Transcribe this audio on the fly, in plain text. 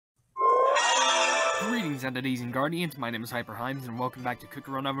Greetings, entities and guardians. My name is HyperHimes, and welcome back to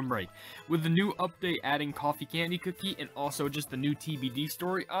Cookie Run OvenBreak. With the new update adding coffee candy cookie and also just the new TBD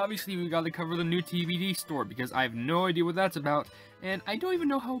story, obviously we gotta cover the new TBD story because I have no idea what that's about, and I don't even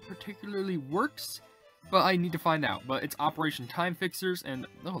know how it particularly works, but I need to find out. But it's Operation Time Fixers, and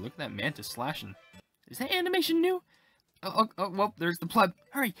oh, look at that mantis slashing. Is that animation new? Oh, well, there's the plug.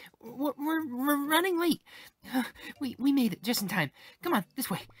 Hurry, we're running late. We made it just in time. Come on, this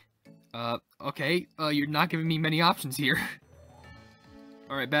way. Okay, you're not giving me many options here.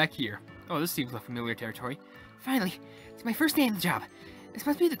 Alright, back here. Oh, this seems like familiar territory. Finally, it's my first day on the job. This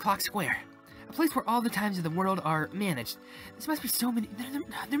must be the Clock Square, a place where all the times of the world are managed. There must be so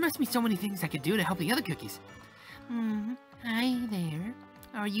many things I could do to help the other cookies. Hi there.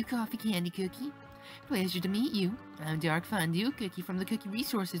 Are you Coffee Candy Cookie? Pleasure to meet you. I'm Dark Fondue, Cookie from the Cookie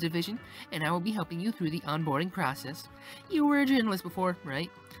Resources Division, and I will be helping you through the onboarding process. You were a journalist before, right?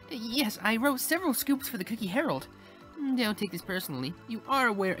 Yes, I wrote several scoops for the Cookie Herald. Don't take this personally. You are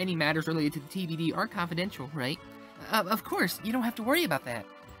aware any matters related to the TBD are confidential, right? Of course, you don't have to worry about that.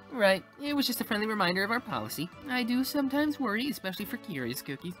 Right, it was just a friendly reminder of our policy. I do sometimes worry, especially for curious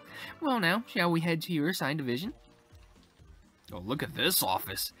cookies. Well now, shall we head to your assigned division? Oh, look at this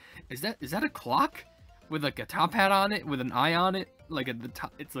office. Is that a clock? With like a top hat on it, with an eye on it? Like at the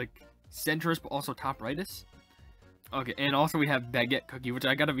top, it's like centrist, but also top rightist? Okay, and also we have Baguette Cookie, which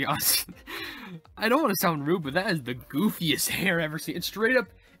I gotta be honest, I don't want to sound rude, but that is the goofiest hair I've ever seen. It's straight up,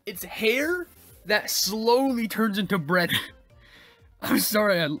 it's hair that slowly turns into bread. I'm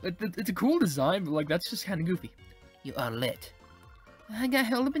sorry, it's a cool design, but like, that's just kind of goofy. You are lit. I got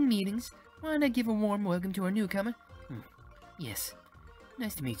held up in meetings. Why not give a warm welcome to our newcomer? Yes,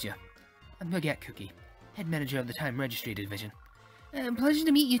 nice to meet you. I'm Baguette Cookie, head manager of the Time Registry Division. Pleasure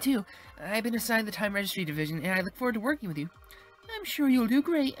to meet you too. I've been assigned the Time Registry Division, and I look forward to working with you. I'm sure you'll do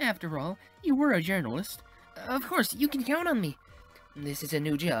great, after all. You were a journalist. Of course, you can count on me. This is a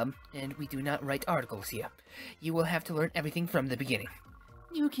new job, and we do not write articles here. You will have to learn everything from the beginning.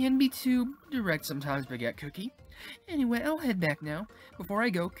 You can be too direct sometimes, Baguette Cookie. Anyway, I'll head back now. Before I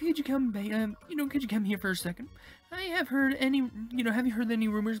go, could you come, could you come here for a second? I have heard have you heard any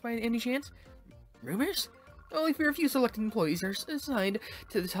rumors by any chance? Rumors? Only for a few selected employees are assigned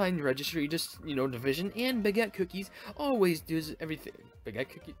to the Time Registry, division, and Baguette Cookies always does everything. Baguette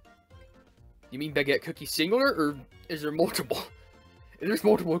Cookie? You mean Baguette Cookie singular, or is there multiple? If there's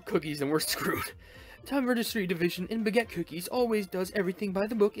multiple cookies, then we're screwed. Time Registry Division and Baguette Cookies always does everything by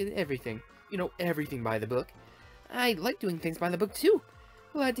the book and everything. Everything by the book. I like doing things by the book, too.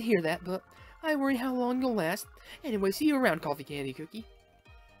 Glad to hear that, but I worry how long you'll last. Anyway, see you around, Coffee Candy Cookie.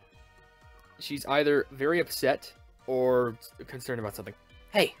 She's either very upset or concerned about something.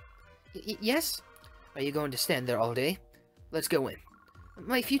 Hey. Yes? Are you going to stand there all day? Let's go in.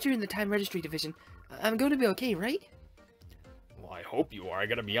 My future in the Time Registry Division. I'm going to be okay, right? Well, I hope you are. I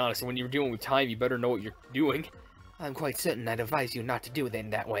gotta be honest. When you're dealing with time, you better know what you're doing. I'm quite certain I'd advise you not to do it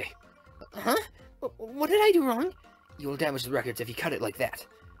in that way. Huh? What did I do wrong? You will damage the records if you cut it like that.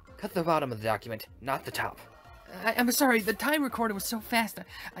 Cut the bottom of the document, not the top. I'm sorry, the time recorder was so fast,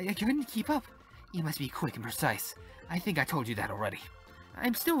 I couldn't keep up. You must be quick and precise. I think I told you that already.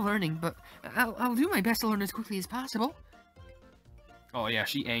 I'm still learning, but I'll do my best to learn as quickly as possible. Oh yeah,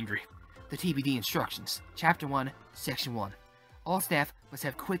 she angry. The TBD instructions. Chapter 1, Section 1. All staff must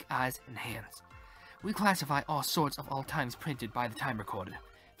have quick eyes and hands. We classify all sorts of all times printed by the time recorder.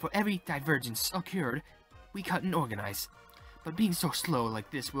 For every divergence occurred, we cut and organize. But being so slow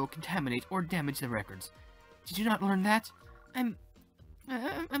like this will contaminate or damage the records. Did you not learn that? I'm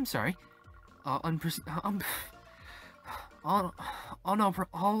sorry. All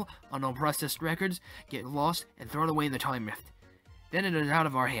unprocessed records get lost and thrown away in the time rift. Then it is out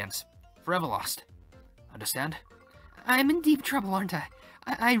of our hands. Forever lost. Understand? I'm in deep trouble, aren't I?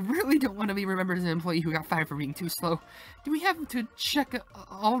 I really don't want to be remembered as an employee who got fired for being too slow. Do we have to check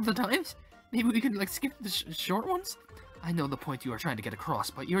all the times? Maybe we could, skip the short ones? I know the point you are trying to get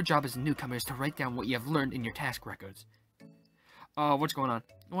across, but your job as a newcomer is to write down what you have learned in your task records. What's going on?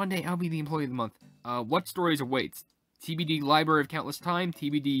 One day, I'll be the employee of the month. What stories awaits? TBD Library of Countless Time,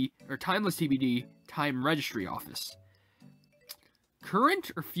 TBD, or Timeless TBD, Time Registry Office.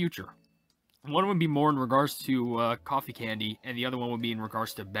 Current or future? One would be more in regards to, coffee candy, and the other one would be in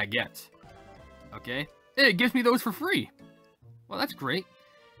regards to baguette. Okay? Hey, it gives me those for free! Well, that's great.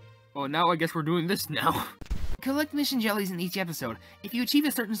 Well, now I guess we're doing this now. Collect mission jellies in each episode. If you achieve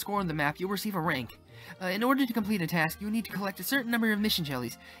a certain score on the map, you'll receive a rank. In order to complete a task, you'll need to collect a certain number of mission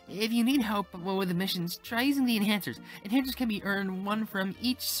jellies. If you need help with the missions, try using the enhancers. Enhancers can be earned one from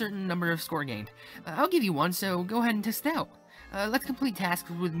each certain number of score gained. I'll give you one, so go ahead and test it out. Let's complete tasks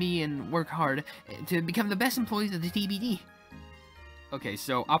with me and work hard to become the best employees of the TBD. Okay,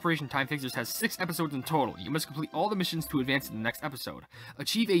 so Operation Time Fixers has 6 episodes in total. You must complete all the missions to advance to the next episode.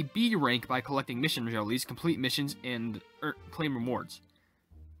 Achieve a B rank by collecting mission jellies, complete missions, and claim rewards.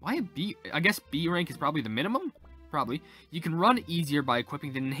 Why a B? I guess B rank is probably the minimum? Probably. You can run easier by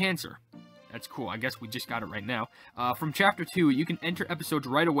equipping the enhancer. That's cool. I guess we just got it right now. From Chapter 2, you can enter episodes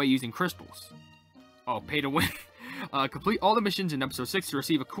right away using crystals. Oh, pay to win. Complete all the missions in Episode 6 to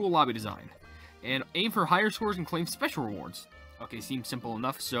receive a cool lobby design. And aim for higher scores and claim special rewards. Okay, seems simple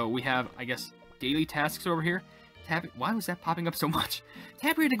enough. So we have, I guess, daily tasks over here. Tap. Why was that popping up so much?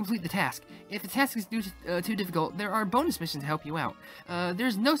 Tap here to complete the task. If the task is too difficult, there are bonus missions to help you out.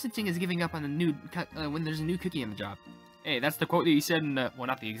 There's no such thing as giving up on a new when there's a new cookie in the job. Hey, that's the quote that you said in the, well,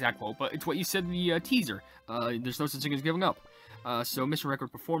 not the exact quote, but it's what you said in the teaser. There's no such thing as giving up. So mission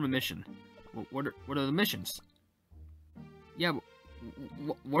record, perform a mission. What are the missions? Yeah,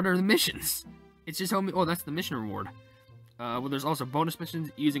 what are the missions? It's just telling me, oh, that's the mission reward. Well, there's also bonus missions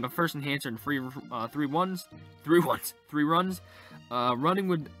using a first enhancer and three runs. Running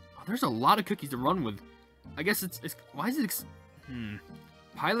with, oh, there's a lot of cookies to run with. I guess it's why is it,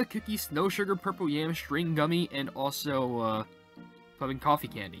 pilot cookie, snow sugar, purple yam, string gummy, and also, pumping coffee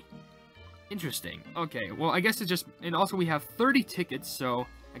candy. Interesting. Okay, well, I guess it's just, and also we have 30 tickets, so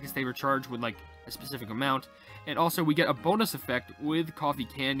I guess they were charged with, like, a specific amount. And also, we get a bonus effect with coffee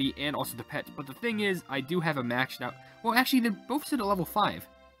candy and also the pet. But the thing is, I do have a maxed out. Well, actually, they're both set at level 5.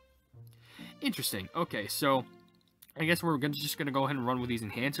 Interesting. Okay, so I guess we're just going to go ahead and run with these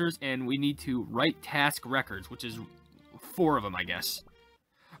enhancers. And we need to write task records, which is 4 of them, I guess.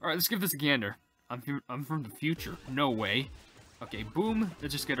 Alright, let's give this a gander. I'm from the future. No way. Okay, boom.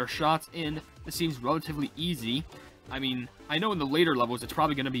 Let's just get our shots in. This seems relatively easy. I mean, I know in the later levels it's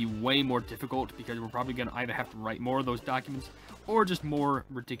probably going to be way more difficult because we're probably going to either have to write more of those documents or just more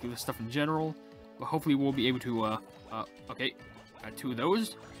ridiculous stuff in general. But hopefully we'll be able to, okay, got 2 of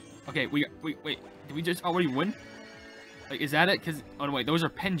those. Okay, wait, did we just already win? Like, is that it? Because, oh no, wait, those are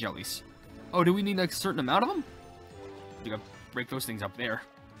pen jellies. Oh, do we need like a certain amount of them? I think I'll break those things up there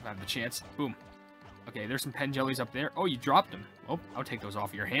if I have the chance. Boom. Okay, there's some pen jellies up there. Oh, you dropped them. Oh, I'll take those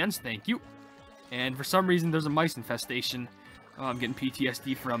off your hands. Thank you. And for some reason, there's a mice infestation. Oh, I'm getting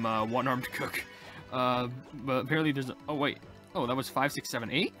PTSD from one-armed cook. But apparently there's a... Oh, wait. Oh, that was 5, 6,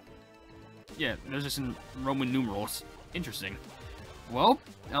 7, 8? Yeah, there's just in Roman numerals. Interesting. Well,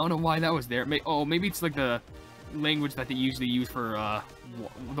 I don't know why that was there. Oh, maybe it's like the language that they usually use for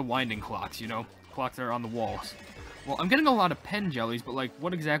the winding clocks, you know? Clocks that are on the walls. Well, I'm getting a lot of pen jellies, but, like,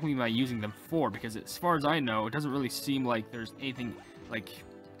 what exactly am I using them for? Because as far as I know, it doesn't really seem like there's anything, like...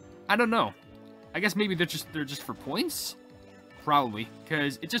 I don't know. I guess maybe they're just for points? Probably.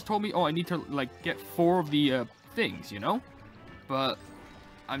 Because it just told me, oh, I need to, like, get 4 of the, things, you know? But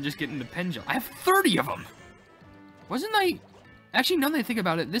I'm just getting the pen jelly. I have 30 of them! Wasn't I... Actually, now that I think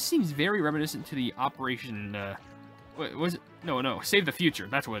about it, this seems very reminiscent to the Operation, Wait, was it? No, Save the Future.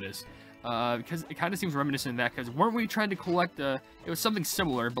 That's what it is. Because it kind of seems reminiscent of that, because weren't we trying to collect, it was something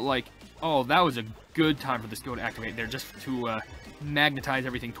similar, but like, oh, that was a good time for this skill to activate there, just to, magnetize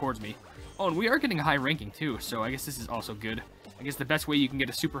everything towards me. Oh, and we are getting a high ranking, too, so I guess this is also good. I guess the best way you can get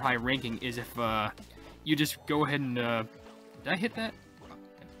a super high ranking is if, you just go ahead and, did I hit that?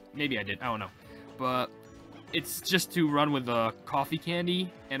 Maybe I did, I don't know. But it's just to run with the coffee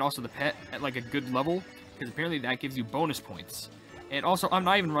candy and also the pet at, like, a good level, because apparently that gives you bonus points. And also, I'm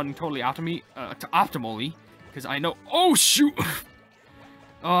not even running totally optimally, because I know... Oh, shoot!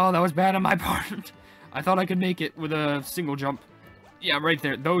 Oh, that was bad on my part. I thought I could make it with a single jump. Yeah, right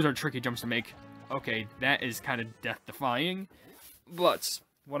there. Those are tricky jumps to make. Okay, that is kind of death-defying. But,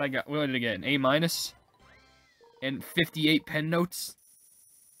 what did I get? An A-? And 58 pen notes?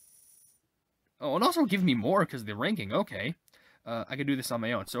 Oh, and also give me more because of the ranking. Okay. I could do this on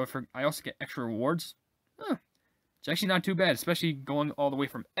my own. So, I also get extra rewards. Huh. It's actually not too bad, especially going all the way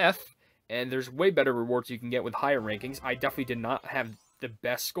from F. And there's way better rewards you can get with higher rankings. I definitely did not have the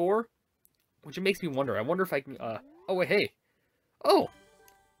best score. Which it makes me wonder. I wonder if I can, Oh, wait, hey. Oh,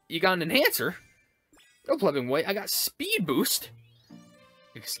 you got an enhancer? No plugging way. I got speed boost.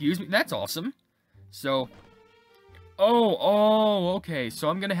 Excuse me. That's awesome. So, okay. So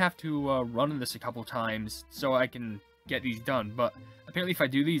I'm gonna have to run this a couple times so I can get these done. But apparently, if I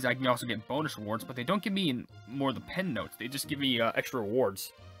do these, I can also get bonus rewards. But they don't give me more of the pen notes. They just give me extra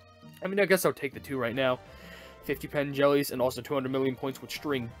rewards. I mean, I guess I'll take the 2 right now. 50 pen jellies and also 200 million points with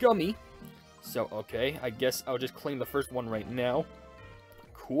string gummy. So, okay, I guess I'll just claim the first one right now.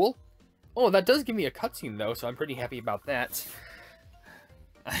 Cool. Oh, that does give me a cutscene, though, so I'm pretty happy about that.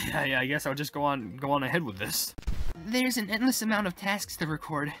 I guess I'll just go on ahead with this. There's an endless amount of tasks to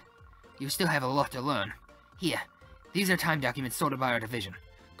record. You still have a lot to learn. Here, these are time documents sorted by our division.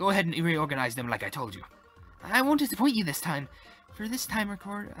 Go ahead and reorganize them like I told you. I won't disappoint you this time. For this time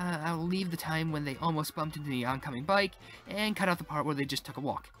record, I'll leave the time when they almost bumped into the oncoming bike, and cut out the part where they just took a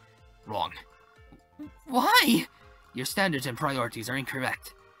walk. Wrong. Why? Your standards and priorities are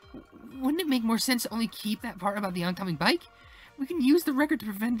incorrect. Wouldn't it make more sense to only keep that part about the oncoming bike? We can use the record to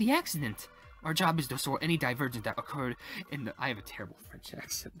prevent the accident. Our job is to sort any divergence that occurred in the... I have a terrible French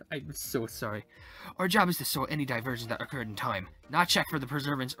accent. I'm so sorry. Our job is to sort any divergence that occurred in time, not check for the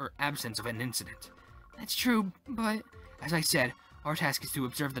preservance or absence of an incident. That's true, but, as I said, our task is to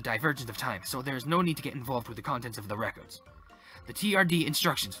observe the divergence of time, so there is no need to get involved with the contents of the records. The TRD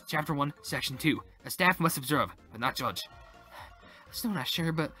Instructions, Chapter 1, Section 2. A staff must observe, but not judge. I'm still not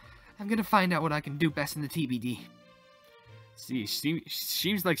sure, but I'm gonna find out what I can do best in the TBD. See, she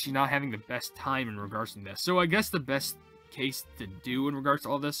seems like she's not having the best time in regards to this. So I guess the best case to do in regards to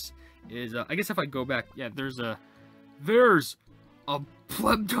all this is, I guess if I go back, yeah, there's a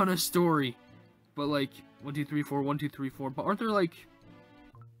pleb ton of story. But like, 1, 2, 3, 4, 1, 2, 3, 4, but aren't there like...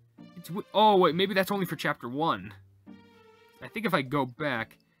 oh, wait, maybe that's only for Chapter 1. I think if I go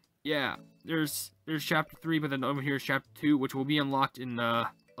back, yeah, there's Chapter 3, but then over here is Chapter 2, which will be unlocked in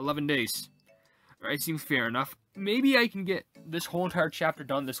 11 days. Alright, seems fair enough. Maybe I can get this whole entire chapter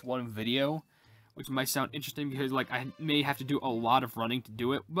done this one video, which might sound interesting because, like, I may have to do a lot of running to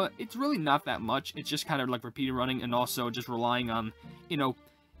do it, but it's really not that much. It's just kind of like repeated running and also just relying on, you know,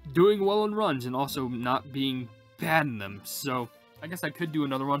 doing well in runs and also not being bad in them. So I guess I could do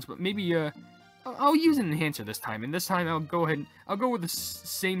another ones, but maybe I'll use an enhancer this time. And this time I'll go ahead and I'll go with the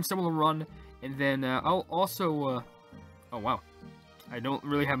same similar run, and then I'll also oh wow, I don't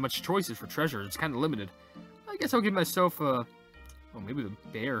really have much choices for treasure. It's kind of limited. I guess I'll give myself oh, maybe the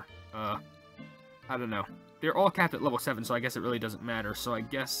bear. I don't know. They're all capped at level 7, so I guess it really doesn't matter. So I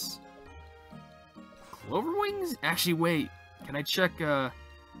guess Clover Wings? Actually, wait. Can I check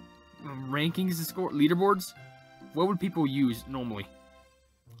rankings and score leaderboards? What would people use normally?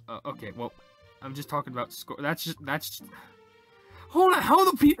 Okay, well, I'm just talking about score. That's hold on.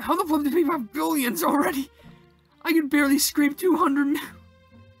 How the fuck do people have billions already? I can barely scrape 200.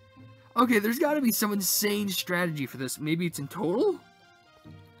 Okay, there's got to be some insane strategy for this. Maybe it's in total?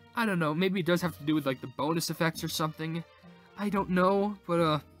 I don't know. Maybe it does have to do with like the bonus effects or something. I don't know, but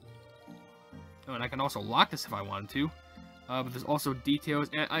oh, and I can also lock this if I wanted to. But there's also details,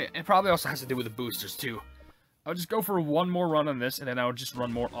 and it probably also has to do with the boosters too. I'll just go for one more run on this, and then I'll just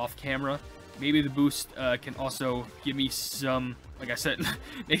run more off camera. Maybe the boost can also give me some, like I said,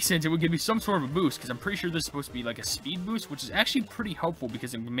 makes sense. It would give me some sort of a boost, because I'm pretty sure this is supposed to be like a speed boost, which is actually pretty helpful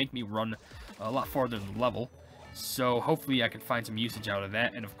because it would make me run a lot farther than level. So hopefully I can find some usage out of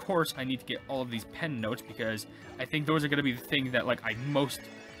that. And of course, I need to get all of these pen notes, because I think those are going to be the things that like I most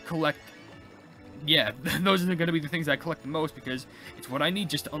collect. Yeah, those are going to be the things I collect the most, because it's what I need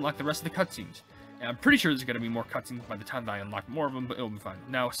just to unlock the rest of the cutscenes. And I'm pretty sure there's going to be more cutscenes by the time that I unlock more of them, but it'll be fine.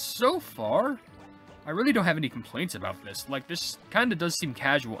 Now, so far, I really don't have any complaints about this. Like, this kind of does seem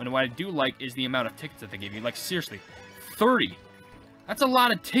casual, and what I do like is the amount of tickets that they give you. Like, seriously, 30. That's a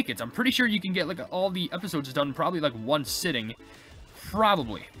lot of tickets. I'm pretty sure you can get, like, all the episodes done in probably, like, one sitting.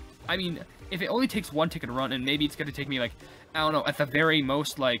 Probably. I mean, if it only takes one ticket to run, and maybe it's going to take me, like, I don't know, at the very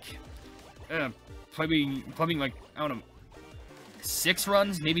most, like, plumbing, like, I don't know, 6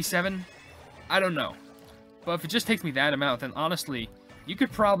 runs, maybe 7? I don't know. But if it just takes me that amount, then honestly, you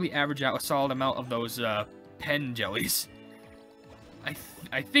could probably average out a solid amount of those, pen jellies.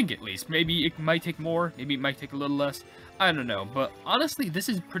 I think at least. Maybe it might take more, maybe it might take a little less. I don't know, but honestly, this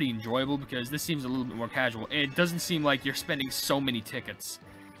is pretty enjoyable because this seems a little bit more casual. And it doesn't seem like you're spending so many tickets.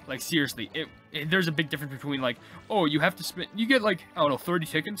 Like, seriously, there's a big difference between, like, oh, you have to spend, you get, like, I don't know, 30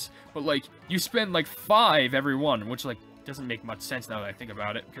 tickets, but, like, you spend, like, 5 every one, which, like, doesn't make much sense now that I think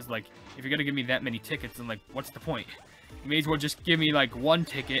about it, because, like, if you're gonna give me that many tickets, then, like, what's the point? You may as well just give me, like, 1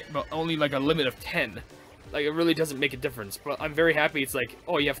 ticket, but only, like, a limit of 10. Like, it really doesn't make a difference, but I'm very happy it's like,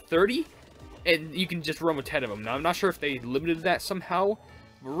 oh, you have 30? And you can just run with 10 of them. Now, I'm not sure if they limited that somehow,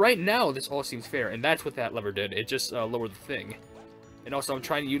 but right now, this all seems fair, and that's what that lever did. It just lowered the thing. And also, I'm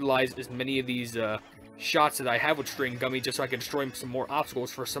trying to utilize as many of these shots that I have with String Gummy just so I can destroy some more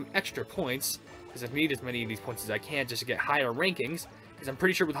obstacles for some extra points. Because I need as many of these points as I can just to get higher rankings. Because I'm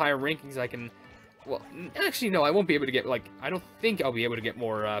pretty sure with higher rankings I can... Well, actually, no, I won't be able to get, like... I don't think I'll be able to get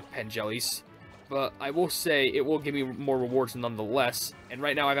more pen jellies. But I will say it will give me more rewards nonetheless. And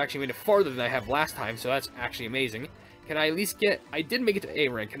right now I've actually made it farther than I have last time, so that's actually amazing. Can I at least get... I did make it to A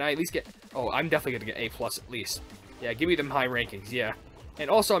rank. Can I at least get... Oh, I'm definitely going to get A+ at least. Yeah, give me them high rankings, yeah. And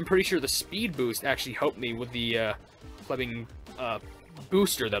also, I'm pretty sure the speed boost actually helped me with the clubbing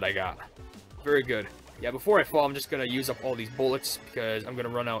booster that I got. Very good. Yeah, before I fall, I'm just going to use up all these bullets because I'm going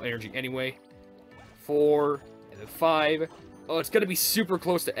to run out of energy anyway. 4, and then 5. Oh, it's going to be super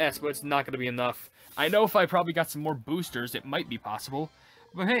close to S, but it's not going to be enough. I know if I probably got some more boosters, it might be possible.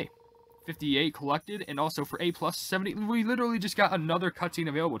 But hey, 58 collected, and also for A+, 70, we literally just got another cutscene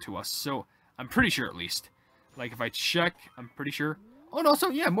available to us. So, I'm pretty sure at least. Like, if I check, I'm pretty sure. Oh, and also,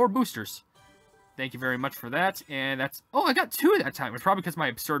 yeah, more boosters. Thank you very much for that, and that's... Oh, I got 2 that time. It's probably because of my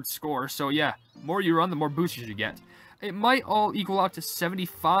absurd score. So, yeah, more you run, the more boosters you get. It might all equal out to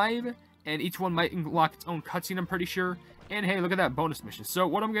 75, and each one might unlock its own cutscene, I'm pretty sure. And, hey, look at that bonus mission. So,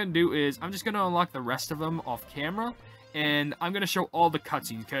 what I'm going to do is, I'm just going to unlock the rest of them off camera, and I'm going to show all the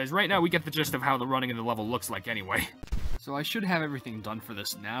cutscenes, because right now we get the gist of how the running of the level looks like anyway. So, I should have everything done for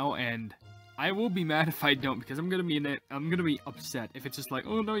this now, and... I will be mad if I don't, because I'm gonna be upset if it's just like,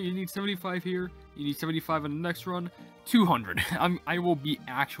 oh no, you need 75 here, you need 75 on the next run, 200. I will be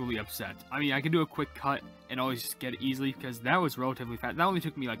actually upset. I mean, I can do a quick cut and always just get it easily, because that was relatively fast. That only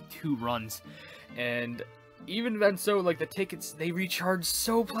took me like 2 runs, and even then, so like the tickets, they recharge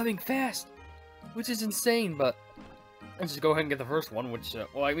so blooming fast, which is insane. But let's just go ahead and get the first one, which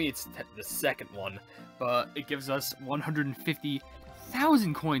well, I mean, it's the second one, but it gives us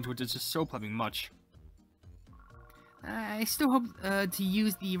 150,000 coins, which is just so blooming much. I still hope to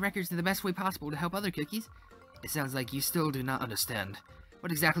use the records in the best way possible to help other cookies. It sounds like you still do not understand.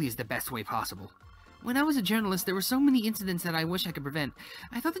 What exactly is the best way possible? When I was a journalist, there were so many incidents that I wish I could prevent.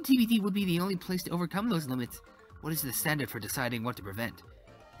 I thought the TBD would be the only place to overcome those limits. What is the standard for deciding what to prevent?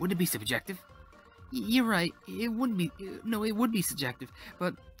 Wouldn't it be subjective? You're right, it wouldn't be... No, it would be subjective,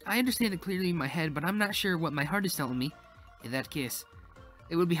 but I understand it clearly in my head, but I'm not sure what my heart is telling me. In that case,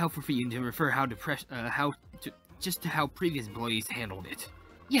 it would be helpful for you to refer just to how previous employees handled it.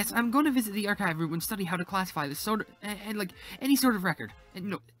 Yes, I'm going to visit the archive room and study how to classify this sort of, and like, any sort of record.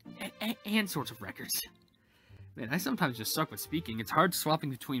 And sorts of records. Man, I sometimes just suck with speaking. It's hard swapping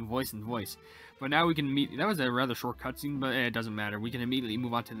between voice and voice. But now we can that was a rather short cutscene, but it doesn't matter. We can immediately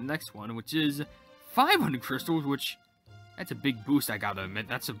move on to the next one, which is 500 crystals, which, that's a big boost, I gotta admit.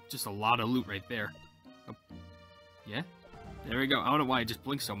 That's just a lot of loot right there. Oh. Yeah? There we go. I don't know why I just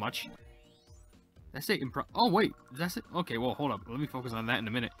blinked so much. That's it. Oh, wait. That's it? Okay, well, hold up. Let me focus on that in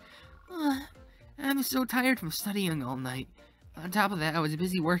a minute. I'm so tired from studying all night. On top of that, I was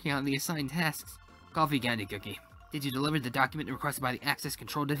busy working on the assigned tasks. Coffee candy cookie. Did you deliver the document requested by the Access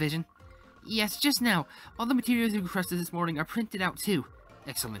Control Division? Yes, just now. All the materials you requested this morning are printed out, too.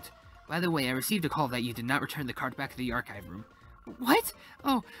 Excellent. By the way, I received a call that you did not return the card back to the archive room. What?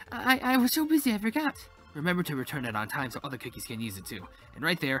 Oh, I was so busy I forgot. Remember to return it on time so other cookies can use it too. And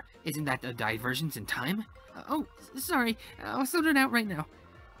right there, isn't that the diversions in time? Oh, sorry. I'll sort it out right now.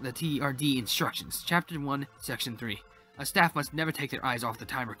 The TRD instructions, Chapter 1, Section 3. A staff must never take their eyes off the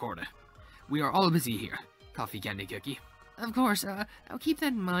time recorder. We are all busy here. Coffee candy cookie. Of course, I'll keep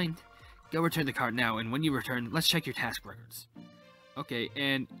that in mind. Go return the card now, and when you return, let's check your task records. Okay,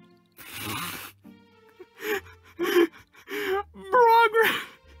 and...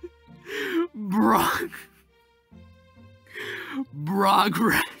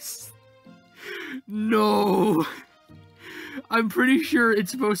 Progress. No. I'm pretty sure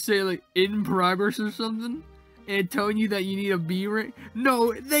it's supposed to say, like, in progress or something. And telling you that you need a B rank.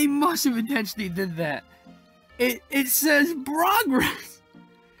 No, they must have intentionally did that. It says progress.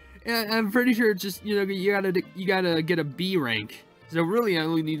 And I'm pretty sure it's just, you know, you gotta get a B rank. So really, I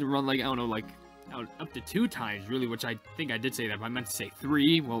only need to run, like, I don't know, like, up to 2 times, really, which I think I did say that, but I meant to say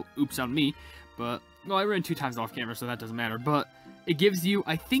 3. Well, oops on me. But, no, I ran 2 times off camera, so that doesn't matter. But it gives you,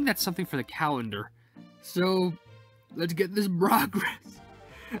 I think that's something for the calendar. So, let's get this progress.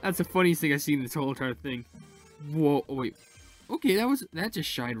 That's the funniest thing I've seen in this whole entire thing. Whoa, oh, wait. Okay, that just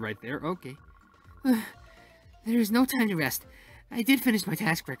shined right there. Okay. There is no time to rest. I did finish my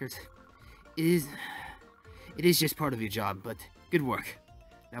task records. It is just part of your job, but good work.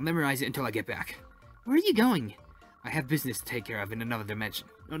 Now memorize it until I get back. Where are you going? I have business to take care of in another dimension.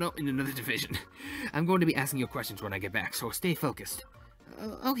 No, in another division. I'm going to be asking you questions when I get back, so stay focused.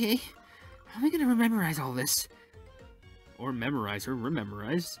 Okay. How am I going to memorize all this? Or memorize or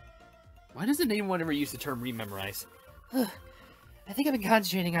rememorize? Why doesn't anyone ever use the term rememorize? I think I've been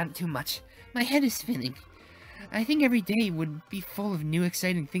concentrating on it too much. My head is spinning. I think every day would be full of new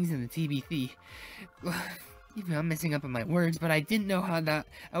exciting things in the TBC. Even I'm messing up on my words, but I didn't know how that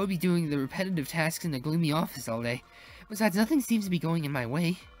I would be doing the repetitive tasks in a gloomy office all day. Besides, nothing seems to be going in my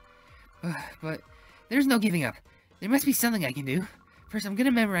way. But there's no giving up. There must be something I can do. First, I'm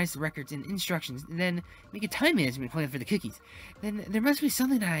gonna memorize the records and instructions, and then make a time management plan for the cookies. Then there must be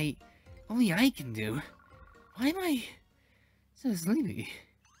something that only I can do. Why am I so sleepy?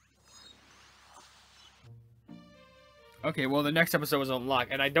 Okay, well, the next episode was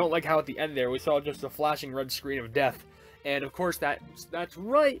unlocked, and I don't like how at the end there we saw just a flashing red screen of death. And of course, that's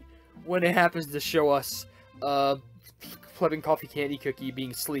right when it happens to show us Plebing Coffee Candy Cookie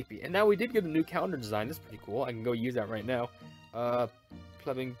being sleepy. And now we did get a new calendar design. That's pretty cool. I can go use that right now.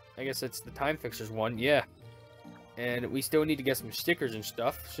 Plebing, I guess it's the Time Fixers one, yeah. And we still need to get some stickers and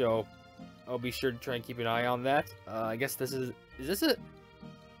stuff, so I'll be sure to try and keep an eye on that. I guess this is this it?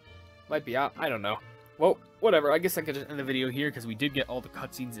 Might be out, I don't know. Well, whatever, I guess I could just end the video here because we did get all the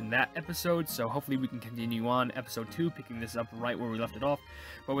cutscenes in that episode, so hopefully we can continue on episode 2, picking this up right where we left it off.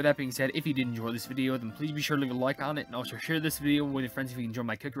 But with that being said, if you did enjoy this video, then please be sure to leave a like on it, and also share this video with your friends if you enjoy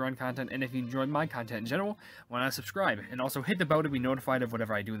my cookie run content, and if you enjoy my content in general, why not subscribe? And also hit the bell to be notified of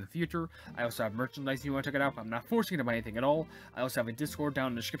whatever I do in the future. I also have merchandise if you want to check it out, but I'm not forcing you to buy anything at all. I also have a Discord down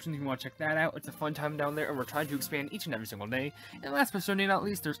in the description if you want to check that out. It's a fun time down there, and we're trying to expand each and every single day. And last but certainly not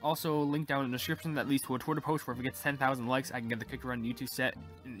least, there's also a link down in the description that leads to a Twitter post where if it gets 10,000 likes, I can get the Cookie Run YouTube set,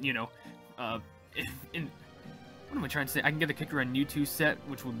 you know, what am I trying to say? I can get the Cookie Run YouTube set,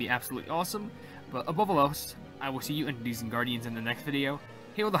 which would be absolutely awesome. But above all else, I will see you entities and guardians in the next video.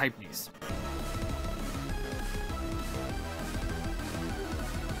 Hail the Hypenese.